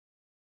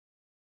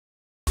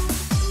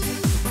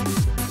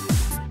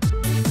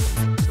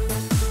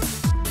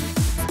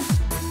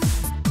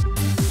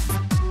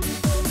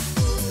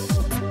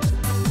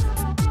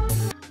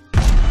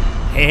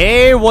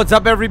Hey, what's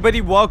up everybody?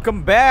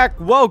 Welcome back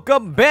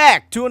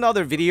to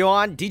another video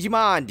on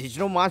Digimon,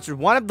 Digital Monsters.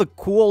 One of the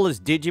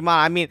coolest Digimon.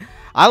 I mean,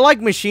 I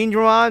like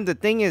Chaosdramon. The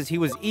thing is, he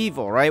was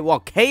evil, right? Well,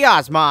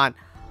 Chaosdramon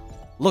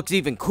looks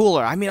even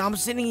cooler. I mean, I'm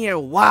sitting here,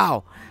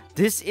 wow.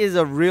 This is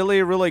a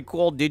really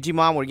cool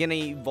Digimon. We're gonna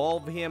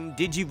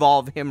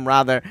digivolve him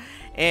rather.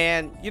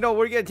 And, you know,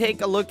 we're gonna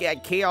take a look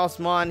at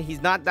Chaosdramon.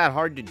 He's not that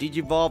hard to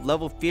digivolve.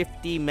 Level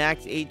 50,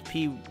 max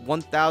HP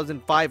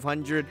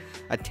 1500,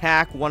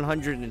 attack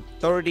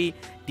 130,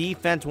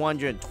 defense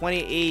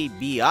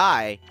 120,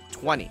 ABI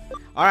 20.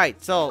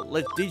 Alright, so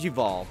let's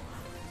digivolve.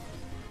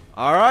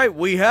 Alright,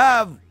 we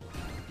have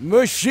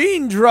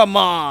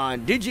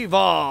Chaosdramon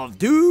digivolve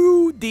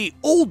to the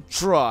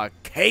Ultra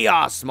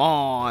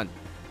Chaosdramon.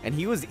 And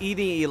he was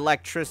eating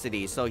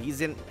electricity, so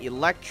he's an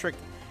electric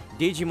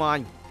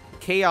Digimon.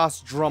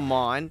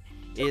 Chaosdramon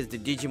is the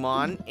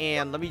Digimon,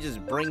 and let me just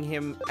bring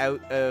him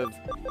out of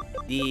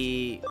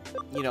the,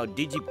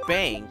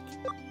 Digibank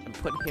and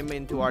put him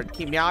into our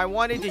team. Now, I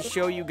wanted to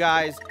show you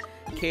guys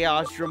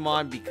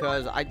Chaosdramon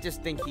because I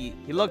just think he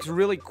looks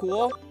really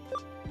cool,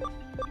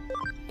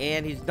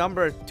 and he's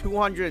number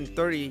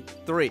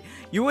 233.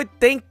 You would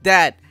think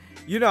that,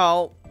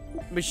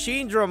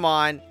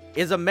 Chaosdramon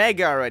is a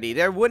mega already.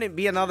 There wouldn't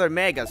be another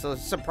mega. So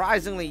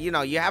surprisingly, you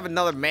have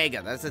another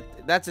mega.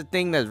 That's a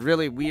thing that's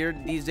really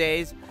weird these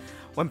days.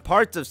 When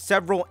parts of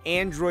several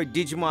android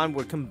Digimon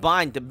were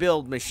combined to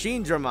build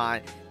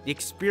Chaosdramon, the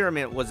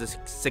experiment was a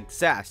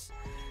success,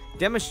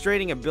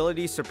 demonstrating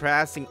abilities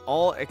surpassing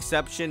all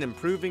exception.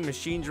 Improving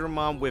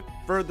Chaosdramon with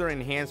further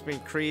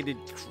enhancement created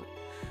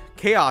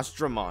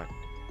Chaosdramon.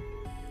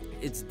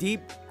 Its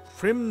deep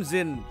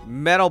crimson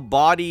metal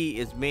body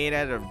is made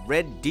out of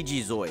red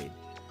Digizoid,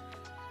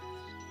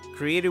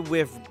 created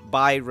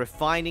by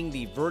refining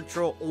the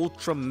virtual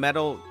ultra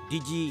metal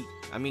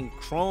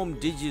chrome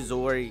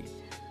Digizoid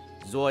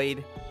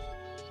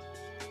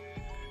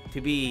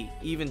to be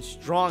even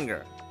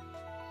stronger.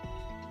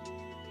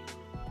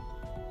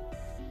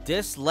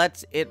 This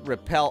lets it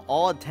repel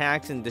all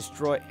attacks and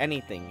destroy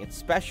anything. Its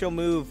special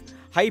move,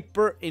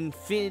 Hyper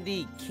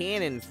Infinity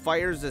Cannon,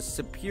 fires a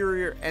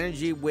superior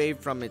energy wave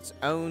from its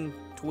own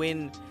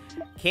twin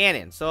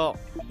cannon. So,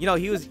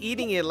 he was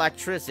eating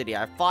electricity.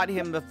 I fought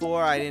him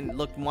before. I didn't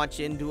look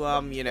much into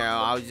him.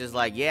 I was just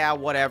like, yeah,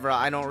 whatever.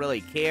 I don't really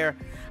care.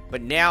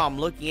 But now I'm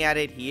looking at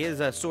it. He is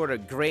a sort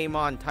of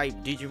Greymon type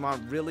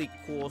Digimon. Really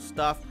cool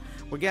stuff.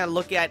 We're going to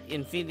look at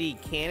Infinity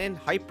Cannon,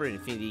 Hyper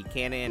Infinity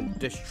Cannon, and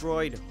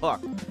Destroyed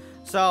Hook.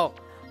 So,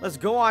 let's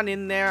go on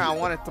in there. I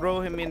want to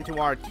throw him into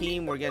our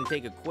team. We're going to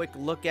take a quick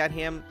look at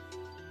him.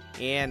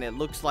 And it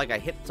looks like I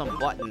hit some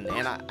button,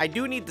 and I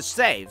do need to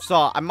save,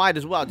 so I might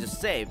as well just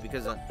save,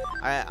 because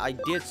I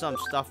did some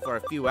stuff for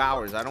a few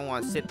hours. I don't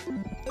want to sit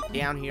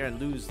down here and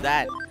lose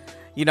that,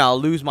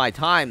 lose my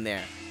time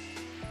there.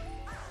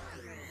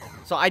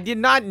 So I did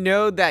not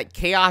know that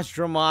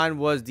Chaosdramon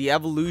was the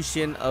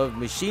evolution of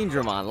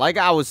Chaosdramon. Like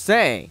I was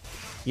saying,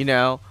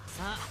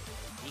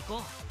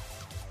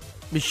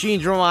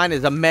 Chaosdramon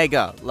is a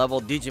mega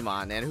level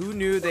Digimon, and who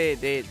knew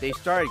they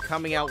started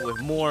coming out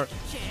with more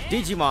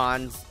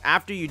Digimons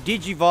after you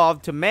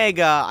digivolve to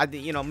Mega.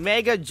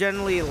 Mega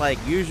generally,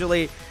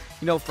 usually,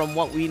 from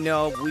what we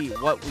know,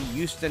 what we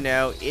used to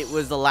know, it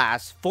was the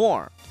last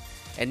form.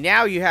 And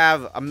now you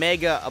have a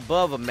Mega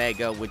above a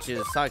Mega, which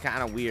is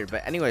kind of weird.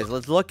 But anyways,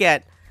 let's look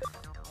at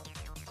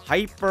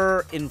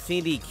Hyper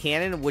Infinity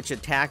Cannon, which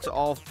attacks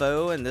all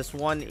foe. And this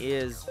one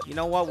is,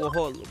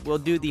 we'll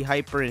do the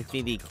Hyper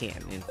Infinity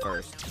Cannon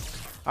first.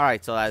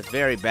 Alright, so that's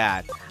very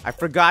bad. I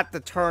forgot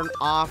to turn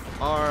off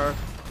our...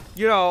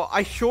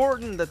 I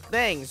shortened the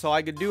thing so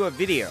I could do a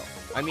video.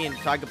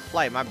 So I could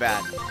play, my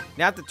bad.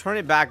 Now I have to turn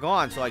it back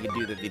on so I could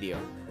do the video.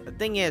 The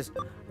thing is,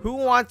 who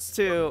wants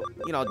to,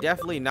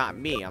 definitely not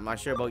me. I'm not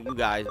sure about you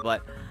guys,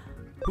 but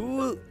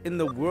who in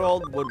the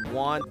world would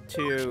want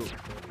to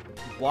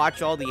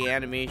watch all the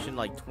animation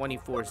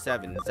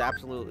 24/7? It's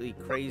absolutely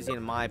crazy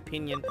in my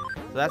opinion.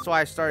 So that's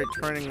why I started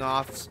turning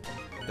off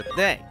the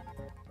thing.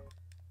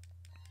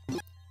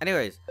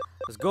 Anyways,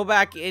 let's go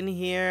back in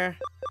here.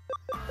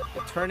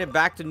 We'll turn it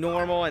back to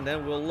normal, and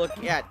then we'll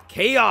look at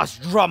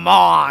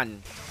Chaosdramon.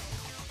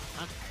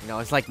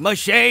 It's like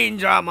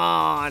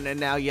Chaosdramon, and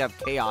now you have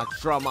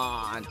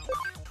Chaosdramon.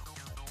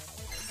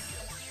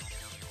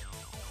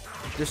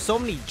 There's so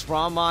many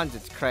Dramons,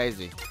 it's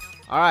crazy.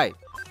 Alright.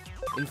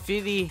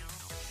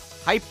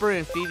 Hyper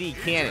Infinity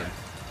Cannon.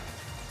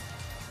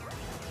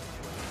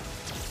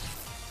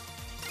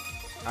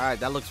 Alright,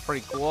 that looks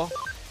pretty cool.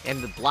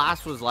 And the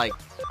blast was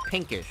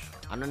pinkish.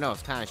 I don't know,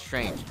 it's kind of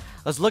strange.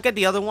 Let's look at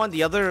the other one.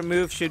 The other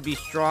move should be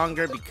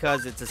stronger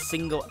because it's a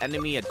single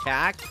enemy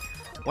attack.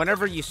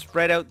 Whenever you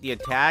spread out the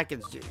attack,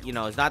 it's,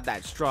 it's not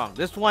that strong.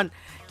 This one,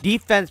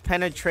 defense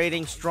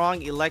penetrating,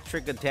 strong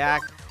electric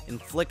attack,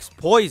 inflicts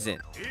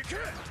poison.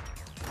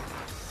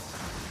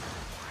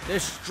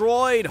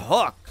 Destroyed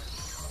Hook.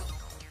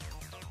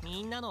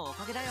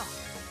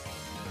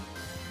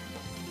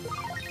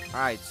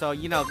 Alright, so,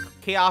 you know,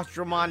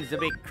 Chaosdramon is a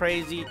bit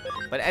crazy.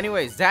 But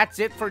anyways, that's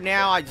it for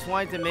now. I just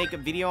wanted to make a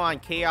video on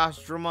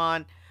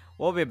Chaosdramon.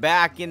 We'll be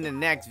back in the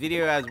next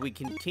video as we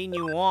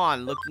continue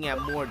on looking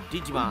at more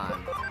Digimon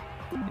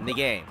in the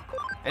game.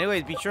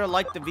 Anyways, be sure to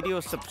like the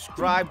video,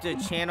 subscribe to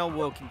the channel.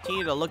 We'll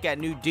continue to look at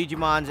new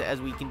Digimons as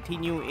we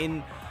continue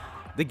in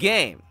the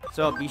game.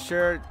 So be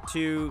sure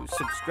to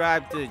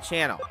subscribe to the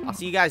channel. I'll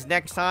see you guys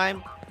next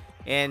time.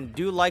 And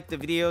do like the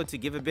video to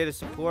give a bit of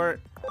support.